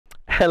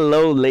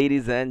Hello,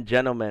 ladies and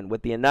gentlemen.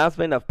 With the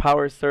announcement of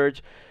Power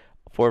Surge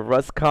for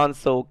Rust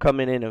console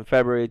coming in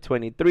February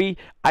 23,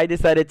 I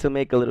decided to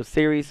make a little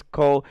series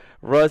called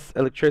Rust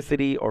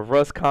Electricity or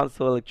Rust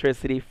Console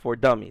Electricity for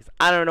Dummies.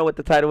 I don't know what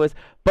the title is,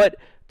 but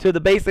to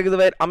the basics of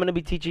it, I'm going to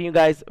be teaching you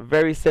guys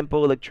very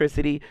simple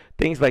electricity,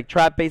 things like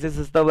trap bases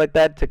and stuff like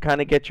that to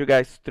kind of get you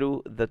guys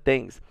through the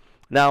things.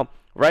 Now,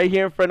 right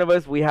here in front of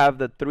us, we have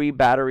the 3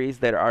 batteries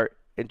that are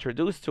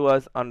introduced to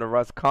us on the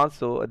Rust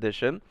console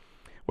edition.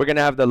 We're going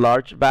to have the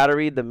large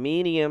battery, the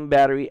medium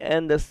battery,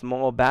 and the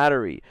small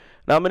battery.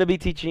 Now I'm going to be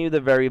teaching you the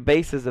very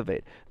basis of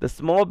it. The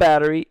small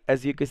battery,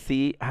 as you can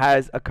see,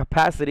 has a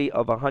capacity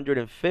of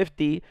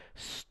 150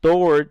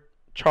 stored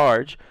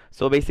charge.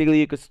 So basically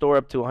you could store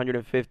up to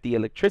 150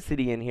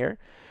 electricity in here.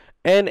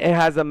 And it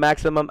has a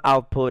maximum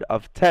output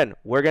of 10.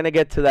 We're going to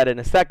get to that in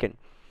a second.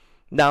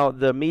 Now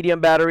the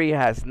medium battery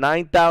has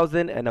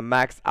 9,000 and a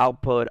max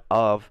output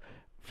of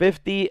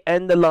 50,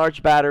 and the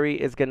large battery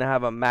is going to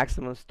have a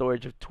maximum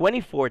storage of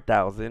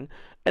 24,000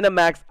 and a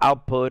max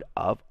output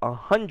of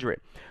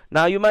 100.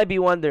 Now you might be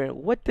wondering,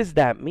 what does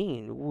that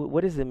mean?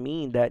 What does it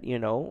mean that,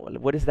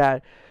 what is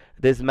that,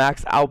 this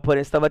max output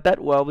and stuff like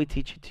that? Well, we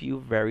teach it to you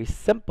very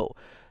simple.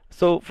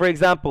 So for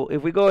example,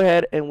 if we go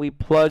ahead and we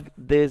plug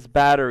this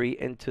battery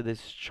into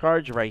this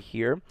charge right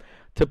here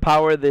to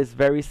power this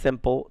very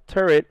simple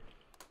turret,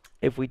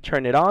 if we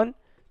turn it on,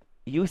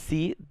 you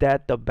see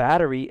that the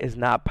battery is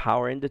not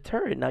powering the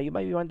turret. Now you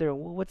might be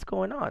wondering, well, what's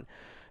going on?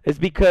 It's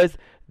because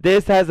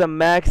this has a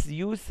max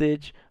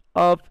usage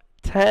of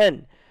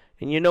 10.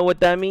 And you know what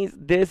that means?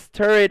 This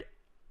turret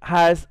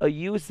has a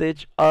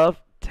usage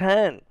of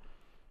 10.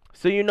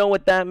 So you know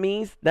what that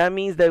means? That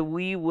means that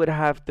we would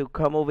have to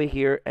come over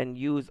here and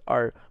use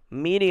our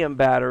medium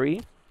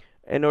battery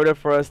in order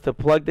for us to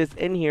plug this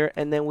in here,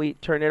 and then we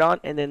turn it on,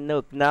 and then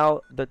look,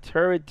 now the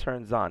turret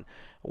turns on.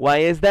 Why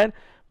is that?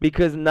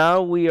 Because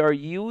now we are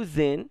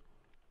using,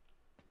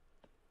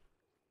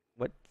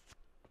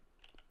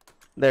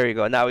 there you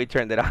go, now we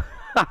turned it on.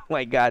 Oh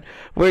my god,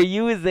 we're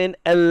using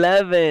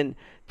 11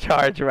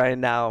 charge right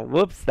now.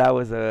 Whoops, that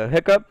was a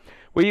hiccup.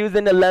 We're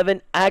using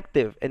 11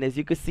 active, and as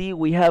you can see,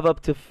 we have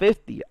up to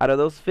 50. Out of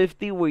those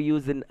 50, we're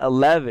using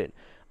 11.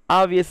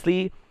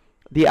 Obviously,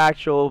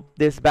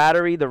 this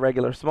battery, the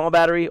regular small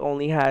battery,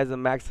 only has a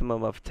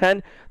maximum of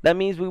 10. That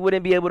means we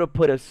wouldn't be able to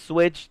put a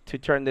switch to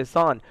turn this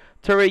on.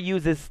 Turret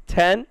uses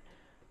 10,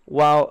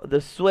 while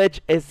the switch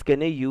is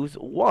going to use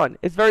 1.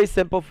 It's very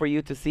simple for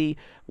you to see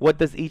what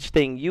does each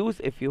thing use.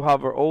 If you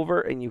hover over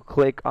and you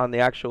click on the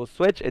actual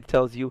switch, it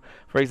tells you,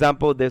 for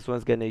example, this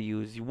one's going to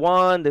use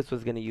 1, this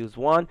one's going to use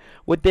 1.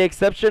 With the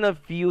exception of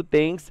few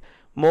things,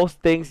 most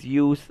things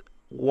use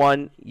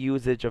 1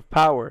 usage of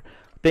power.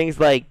 Things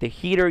like the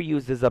heater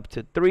uses up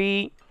to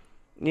 3,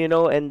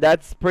 and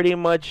that's pretty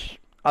much,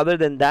 other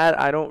than that,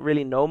 I don't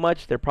really know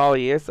much. There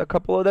probably is a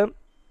couple of them.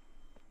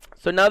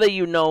 So now that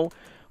you know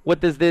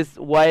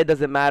why it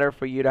doesn't matter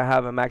for you to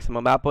have a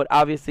maximum output,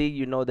 obviously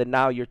you know that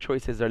now your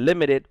choices are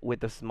limited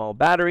with the small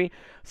battery.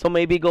 So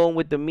maybe going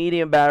with the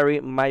medium battery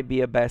might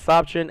be a best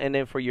option, and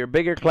then for your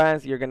bigger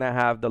clans, you're gonna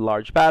have the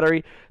large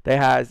battery that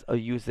has a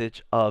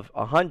usage of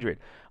 100.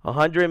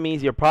 100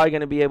 means you're probably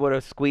going to be able to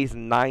squeeze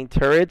 9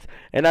 turrets,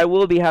 and I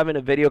will be having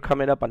a video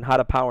coming up on how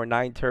to power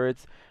 9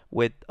 turrets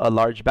with a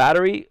large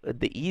battery,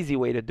 the easy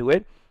way to do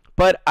it.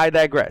 But I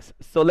digress.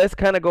 So let's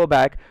kind of go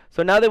back.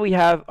 So now that we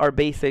have our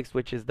basics,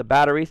 which is the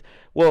batteries,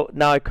 well,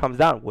 now it comes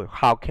down, well,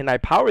 how can I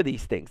power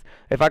these things?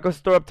 If I could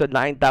store up to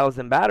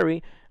 9,000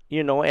 battery,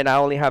 and I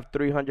only have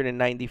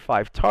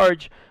 395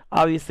 charge,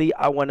 obviously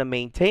I want to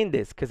maintain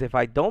this, because if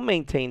I don't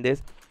maintain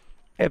this,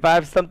 if I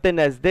have something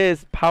as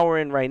this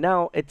powering right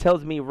now, it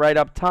tells me right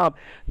up top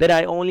that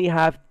I only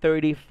have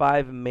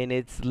 35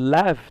 minutes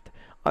left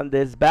on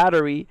this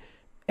battery,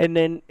 and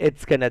then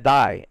it's gonna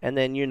die. And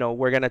then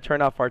we're gonna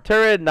turn off our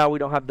turret. Now we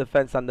don't have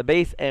defense on the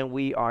base, and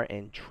we are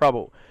in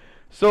trouble.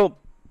 So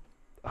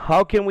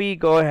how can we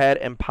go ahead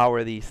and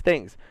power these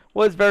things?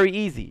 Well, it's very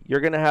easy. You're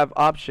gonna have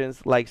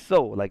options like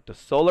the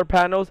solar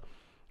panels,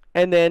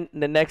 and then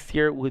the next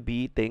here would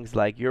be things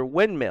like your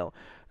windmill.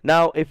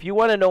 Now if you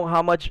want to know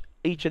how much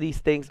each of these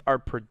things are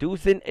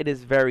producing, it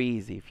is very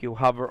easy. If you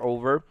hover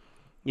over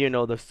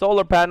the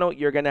solar panel,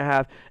 you're gonna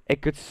have,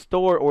 it could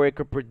store, or it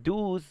could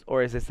produce,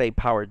 or as I say,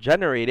 power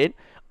generated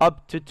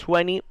up to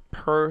 20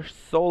 per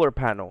solar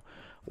panel,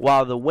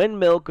 while the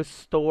windmill could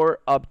store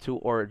up to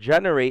or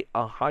generate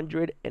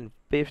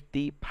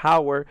 150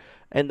 power.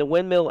 And the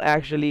windmill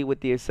actually, with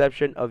the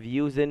exception of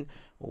using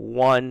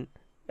 1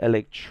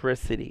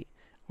 electricity,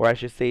 or I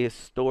should say a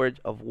storage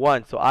of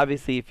 1. So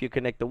obviously if you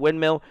connect the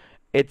windmill,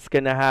 it's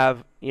gonna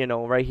have,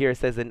 right here it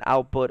says an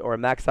output or a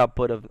max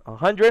output of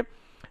 100.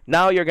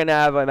 Now you're gonna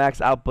have a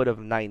max output of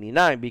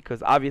 99,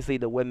 because obviously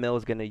the windmill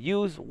is gonna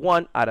use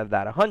 1 out of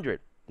that 100.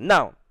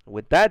 Now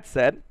with that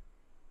said,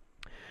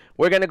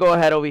 we're gonna go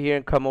ahead over here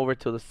and come over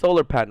to the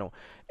solar panel.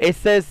 It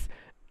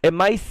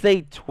might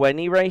say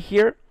 20 right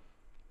here,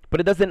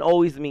 but it doesn't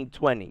always mean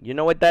 20. You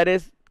know what that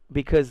is?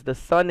 Because the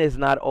sun is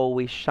not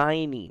always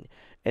shining.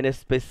 in a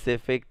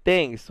specific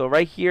thing. So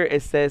right here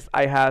it says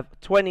I have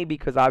 20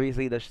 because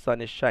obviously the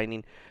sun is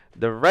shining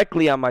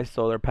directly on my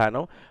solar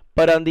panel.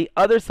 But on the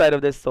other side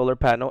of this solar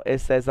panel, it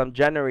says I'm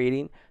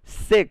generating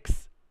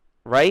 6,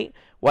 right?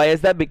 Why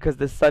is that? Because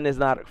the sun is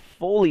not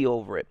fully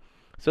over it.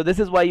 So this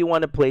is why you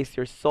want to place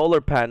your solar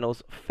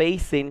panels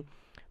facing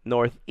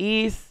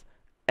northeast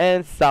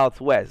and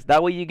southwest.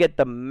 That way you get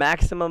the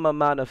maximum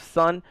amount of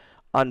sun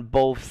on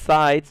both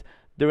sides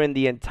during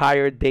the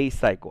entire day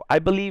cycle. I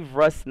believe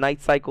Rust's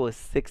night cycle is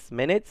 6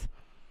 minutes.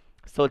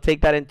 So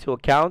take that into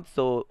account.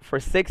 So for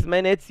 6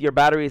 minutes, your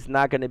battery is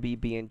not going to be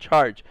being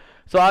charged.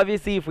 So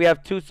obviously, if we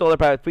have 2 solar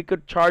panels, if we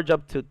could charge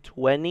up to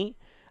 20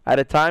 at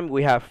a time,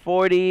 we have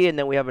 40, and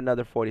then we have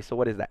another 40. So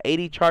what is that?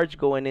 80 charge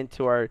going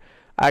into our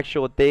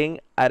actual thing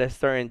at a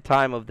certain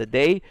time of the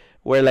day,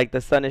 where like the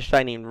sun is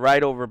shining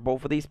right over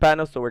both of these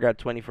panels. So we got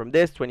 20 from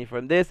this, 20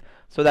 from this.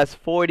 So that's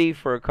 40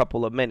 for a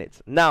couple of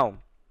minutes. Now,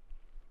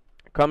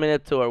 coming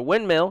up to our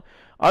windmill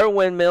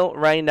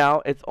right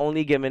now, it's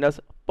only giving us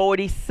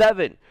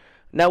 47.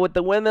 Now with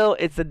the windmill,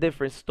 it's a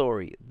different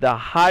story. The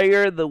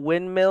higher the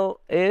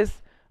windmill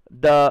is,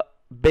 the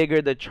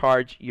bigger the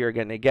charge you're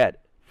gonna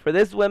get. For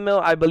this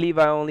windmill, I believe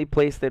I only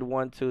placed it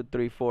 1, 2,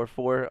 3, 4,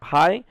 4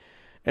 high,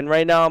 and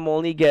right now I'm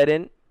only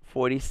getting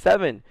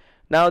 47.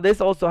 Now this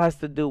also has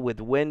to do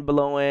with wind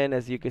blowing.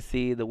 As you can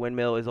see, the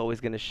windmill is always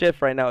gonna shift.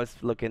 Right now it's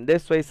looking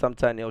this way.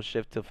 Sometimes it'll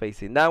shift to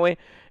facing that way.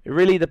 It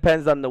really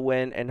depends on the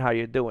wind and how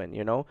you're doing,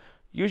 you know.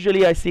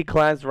 Usually I see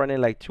clients running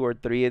like 2 or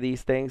 3 of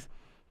these things.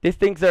 These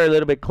things are a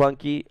little bit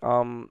clunky.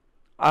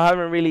 I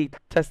haven't really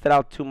tested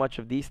out too much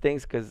of these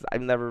things because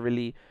I've never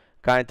really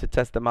gotten to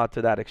test them out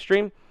to that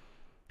extreme.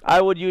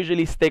 I would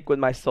usually stick with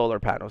my solar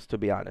panels, to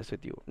be honest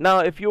with you. Now,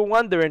 if you're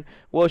wondering,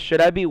 well,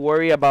 should I be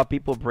worried about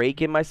people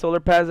breaking my solar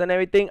panels and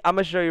everything? I'm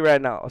going to show you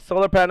right now. A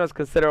solar panel is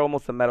considered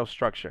almost a metal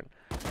structure.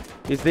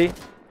 You see?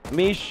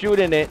 Me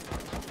shooting it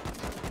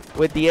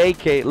with the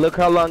AK, look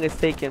how long it's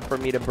taken for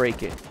me to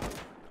break it.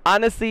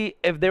 Honestly,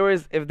 if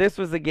this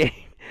was a game,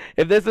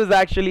 if this was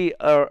actually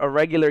a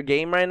regular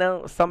game right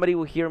now, somebody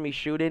will hear me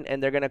shooting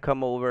and they're going to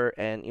come over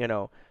and, you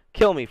know,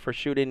 kill me for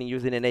shooting and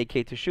using an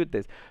AK to shoot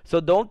this. So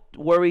don't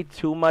worry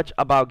too much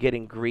about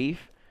getting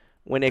grief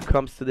when it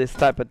comes to this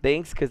type of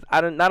things, because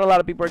not a lot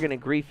of people are going to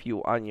grief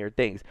you on your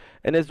things.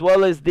 And as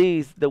well as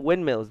the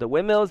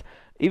windmills,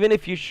 even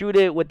if you shoot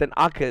it with an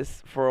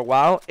AUKUS for a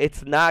while,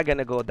 it's not going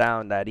to go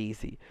down that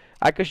easy.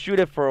 I could shoot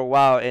it for a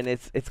while and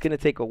it's going to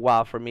take a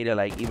while for me to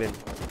like even,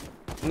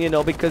 you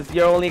know, because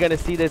you're only going to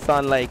see this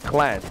on like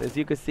clans. As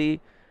you can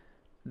see,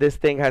 this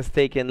thing has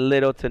taken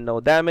little to no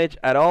damage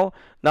at all.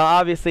 Now,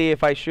 obviously,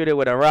 if I shoot it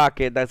with a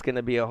rocket, that's going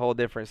to be a whole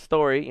different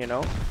story, you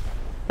know.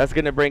 That's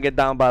going to bring it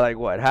down by like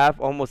what, half?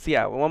 Almost,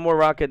 yeah. One more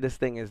rocket, this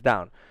thing is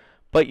down.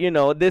 But, you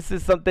know, this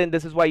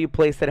is why you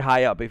place it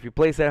high up. If you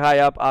place it high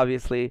up,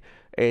 obviously,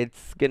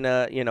 it's going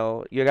to, you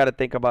know, you got to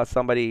think about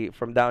somebody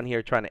from down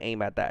here trying to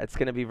aim at that. It's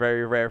going to be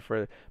very rare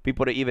for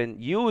people to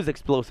even use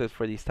explosives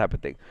for these type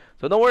of things.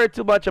 So don't worry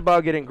too much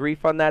about getting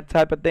grief on that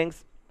type of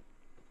things.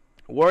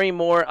 Worry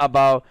more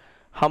about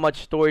how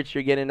much storage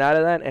you're getting out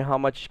of that and how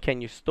much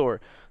can you store.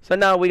 So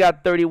now we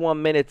got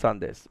 31 minutes on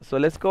this. So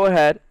let's go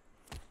ahead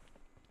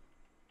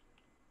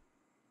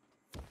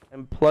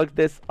and plug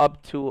this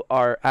up to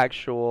our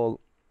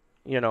actual,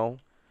 you know,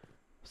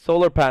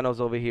 solar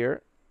panels over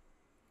here.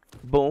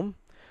 Boom.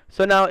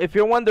 So now if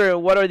you're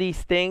wondering what are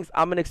these things,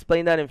 I'm going to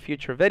explain that in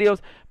future videos.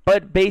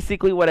 But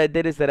basically what I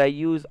did is that I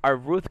used our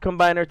Ruth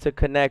combiner to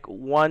connect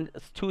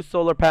 2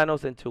 solar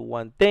panels into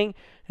one thing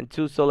and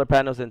 2 solar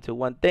panels into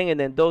one thing. And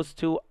then those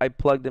 2, I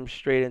plugged them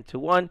straight into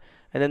one.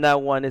 And then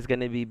that one is going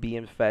to be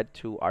being fed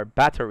to our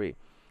battery.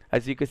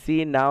 As you can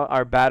see, now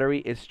our battery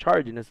is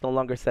charging. It's no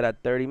longer set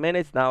at 30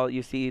 minutes. Now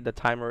you see the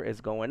timer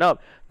is going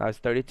up. Now it's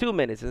 32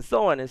 minutes and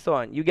so on and so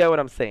on. You get what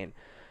I'm saying?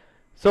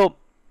 So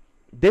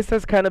this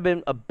has kind of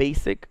been a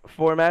basic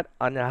format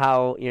on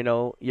how, you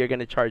know, you're going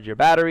to charge your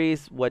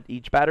batteries, what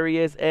each battery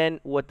is, and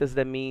what does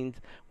that mean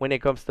when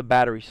it comes to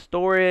battery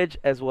storage,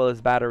 as well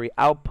as battery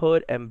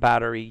output and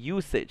battery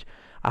usage.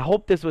 I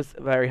hope this was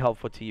very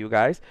helpful to you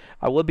guys.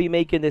 I will be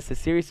making this a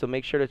series, so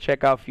make sure to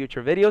check out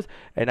future videos,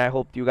 and I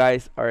hope you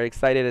guys are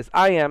excited as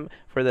I am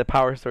for the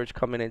power surge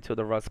coming into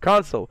the Rust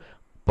console.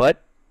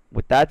 But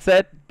with that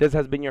said, this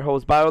has been your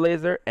host,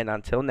 BioLaser, and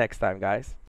until next time, guys.